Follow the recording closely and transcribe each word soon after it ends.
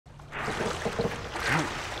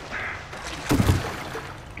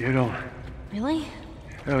Get on. Really?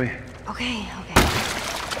 Ellie. Okay.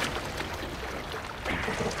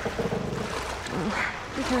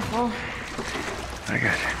 Be careful. I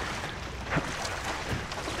got you.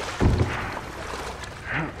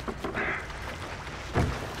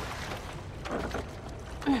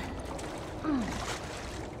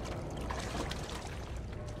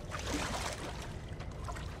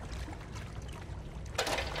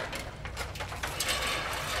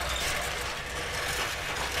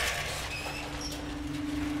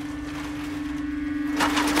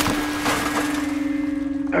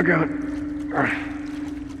 I got it.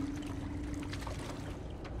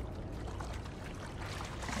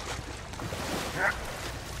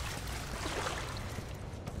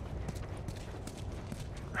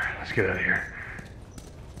 Let's get out of here.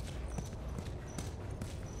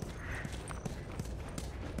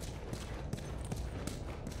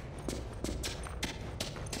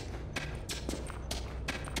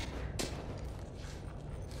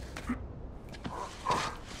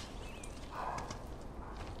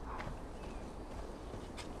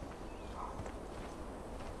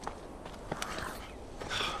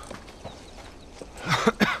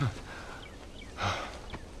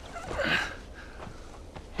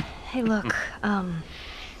 Hey, look,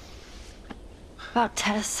 about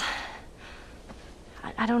Tess.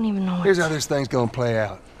 I don't even know what... Here's how this thing's gonna play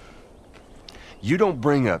out. You don't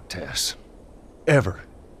bring up Tess. Ever.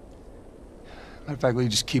 Matter of fact, we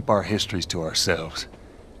just keep our histories to ourselves.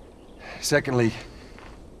 Secondly,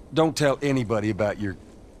 don't tell anybody about your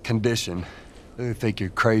condition. They think you're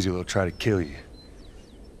crazy, they'll try to kill you.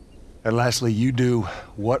 And lastly, you do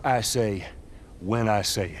what I say, when I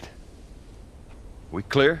say it. We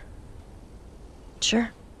clear? Sure.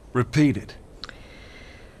 Repeat it.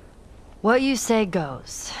 What you say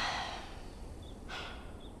goes.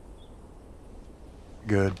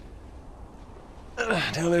 Good.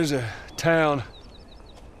 Now there's a town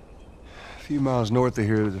a few miles north of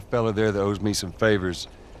here. There's a fella there that owes me some favors.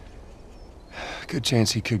 Good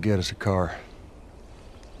chance he could get us a car.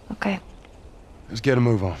 Okay. Let's get a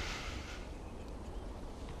move on.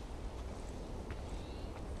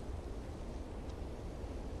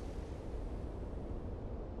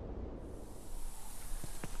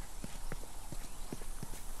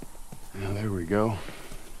 Now, there we go.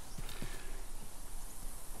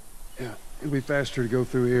 Yeah, it'll be faster to go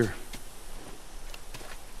through here.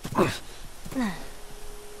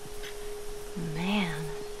 Man.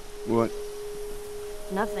 What?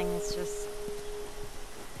 Nothing, it's just...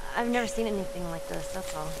 I've never seen anything like this,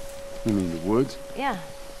 that's all. You mean the woods? Yeah.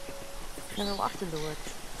 Never walked through the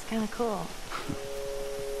woods. It's kinda cool.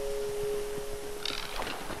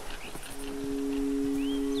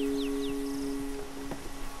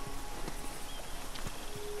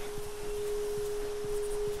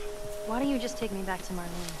 Why don't you just take me back to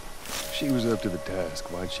Marlene? She was up to the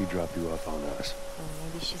task. Why'd she drop you off on us? Well,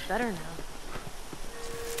 maybe she's better now.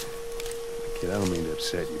 Kid, I don't mean to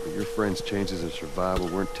upset you, but your friend's chances of survival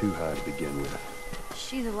weren't too high to begin with.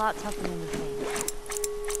 She's a lot tougher than you think.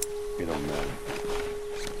 It don't matter.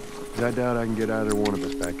 'Cause I doubt I can get either one of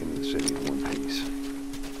us back into the city in one piece.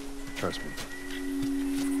 Trust me.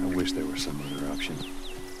 I wish there was some other option.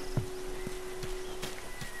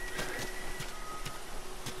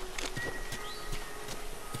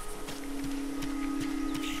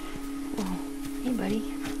 Oh, hey, buddy.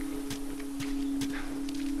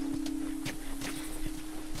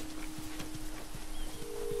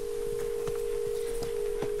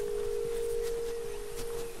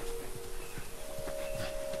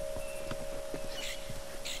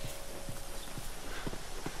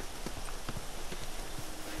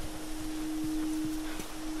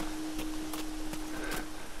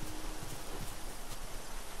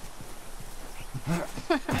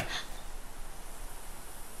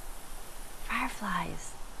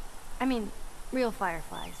 Fireflies. I mean, real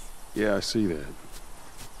fireflies. Yeah, I see that.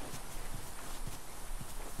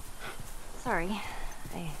 Sorry.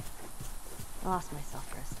 I lost myself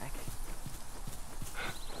for a sec.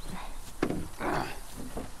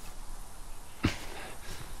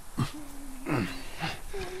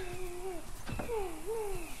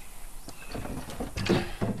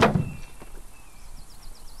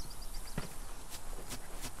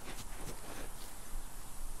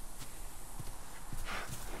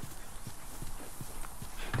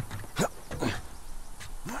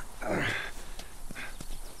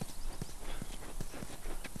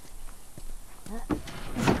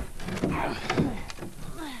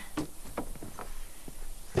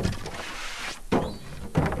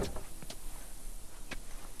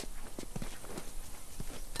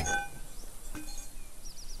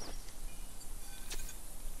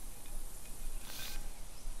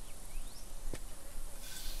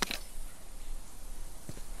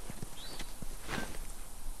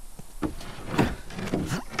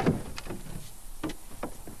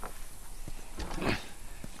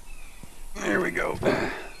 we go.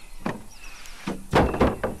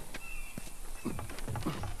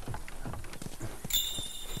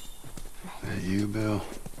 That you, Bill?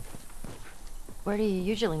 Where do you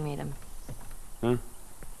usually meet him? Huh?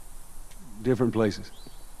 Different places.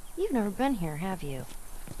 You've never been here, have you?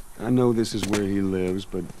 I know this is where he lives,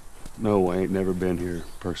 but no, I ain't never been here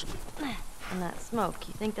personally. And that smoke,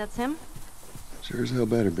 you think that's him? Sure as hell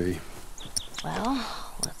better be. Well,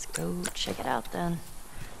 let's go check it out then.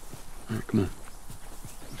 All right, come on.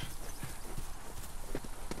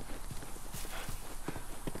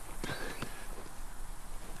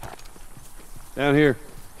 Down here.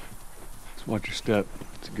 Just watch your step.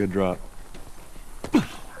 It's a good drop.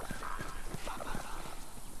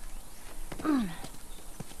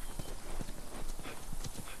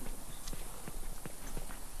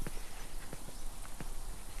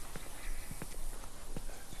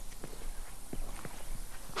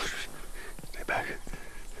 Stay back.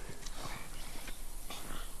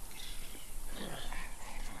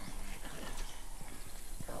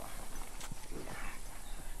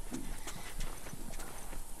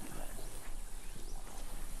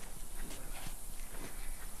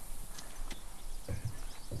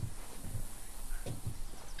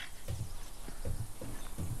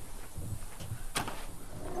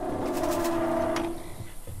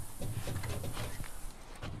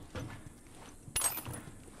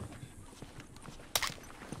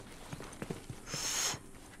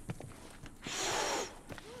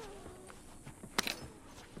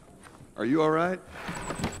 Are you all right?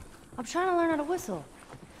 I'm trying to learn how to whistle.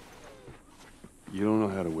 You don't know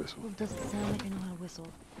how to whistle. Well, does it sound like I know how to whistle?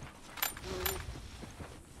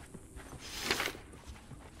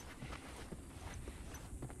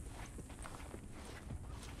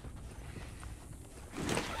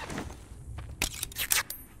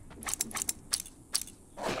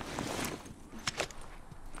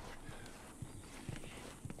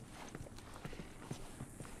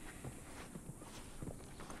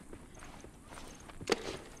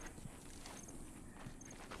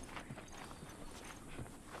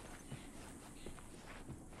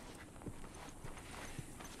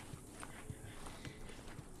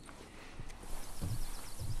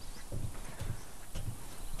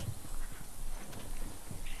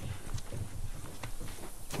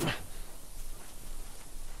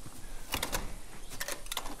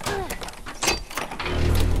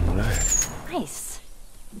 Nice.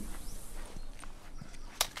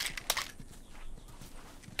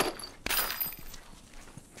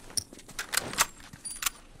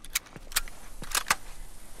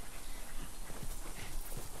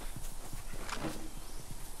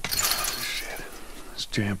 Shit. Let's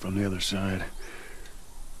jam from the other side.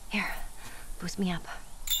 Here, boost me up.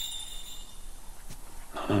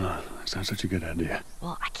 That's not such a good idea.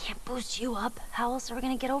 Well, I can't boost you up. How else are we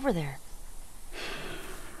gonna get over there?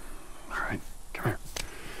 All right, come here.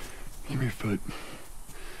 Give me your foot.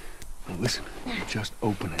 Now listen, just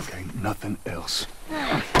open it, okay? Nothing else.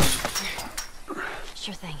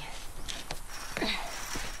 Sure thing.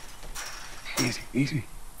 Easy, easy.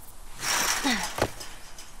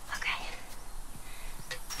 Okay.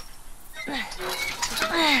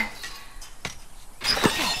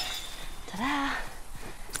 Ta-da!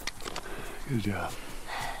 Good job.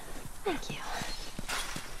 Thank you.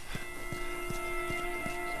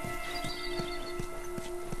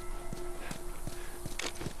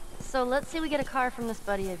 So let's say we get a car from this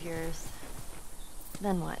buddy of yours.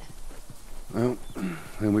 Then what? Well,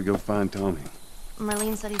 then we go find Tommy.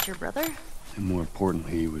 Marlene said he's your brother? And more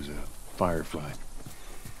importantly, he was a firefly.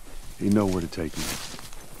 He'd know where to take me.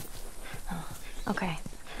 Oh, okay.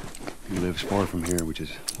 He lives far from here, which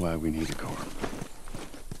is why we need a car.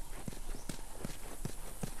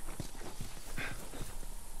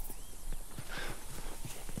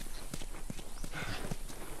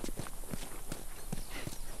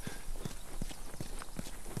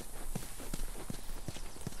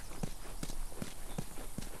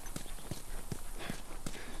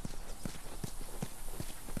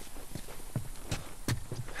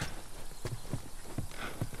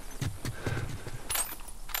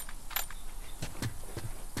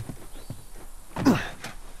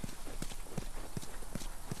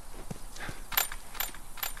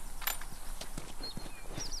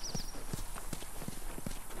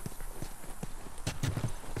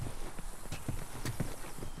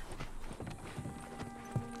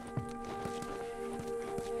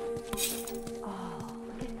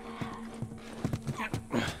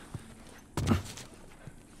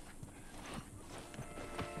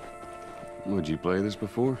 Would you play this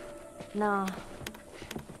before? No.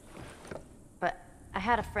 But I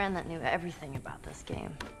had a friend that knew everything about this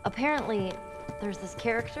game. Apparently, there's this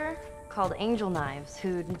character, called Angel Knives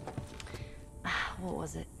who'd... what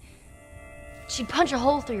was it? She'd punch a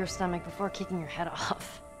hole through your stomach before kicking your head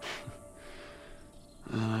off.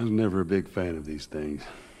 I was never a big fan of these things.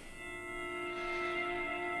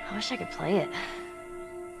 I wish I could play it.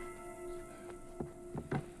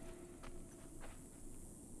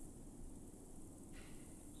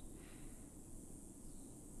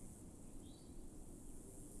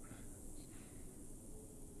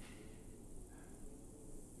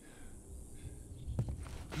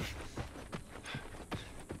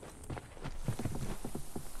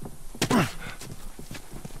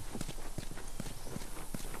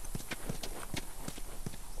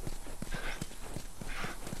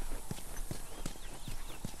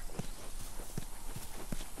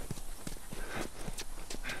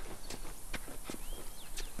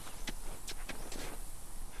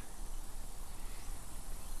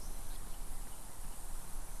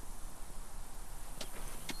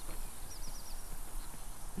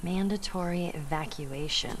 Mandatory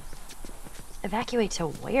evacuation. Evacuate to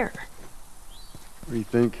where? What do you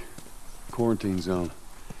think? Quarantine zone.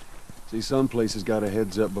 See, some places got a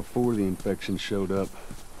heads up before the infection showed up.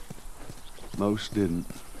 Most didn't.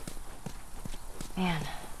 Man,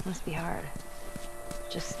 must be hard.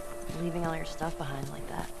 Just leaving all your stuff behind like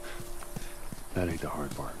that. That ain't the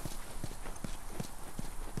hard part.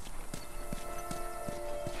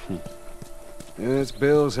 Yeah, it's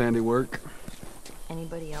Bill's handiwork.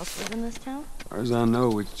 Anybody else live in this town? As far as I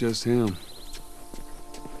know, it's just him.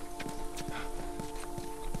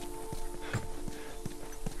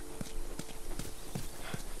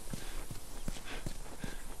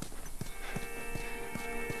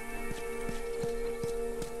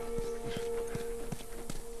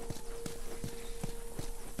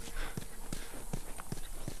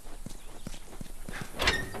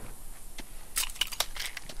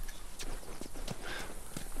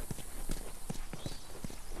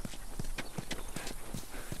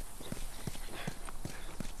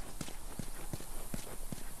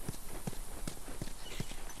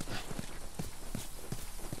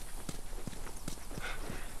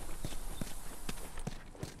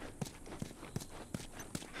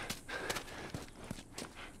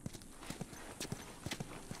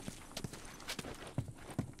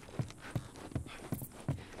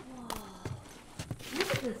 Look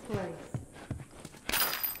at this place.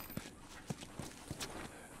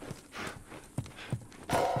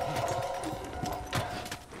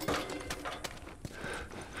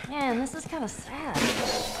 Man, this is kind of sad.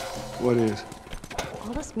 What is?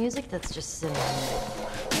 All this music that's just sitting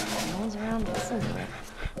there. No one's around to listen to it.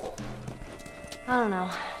 I don't know.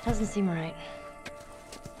 Doesn't seem right.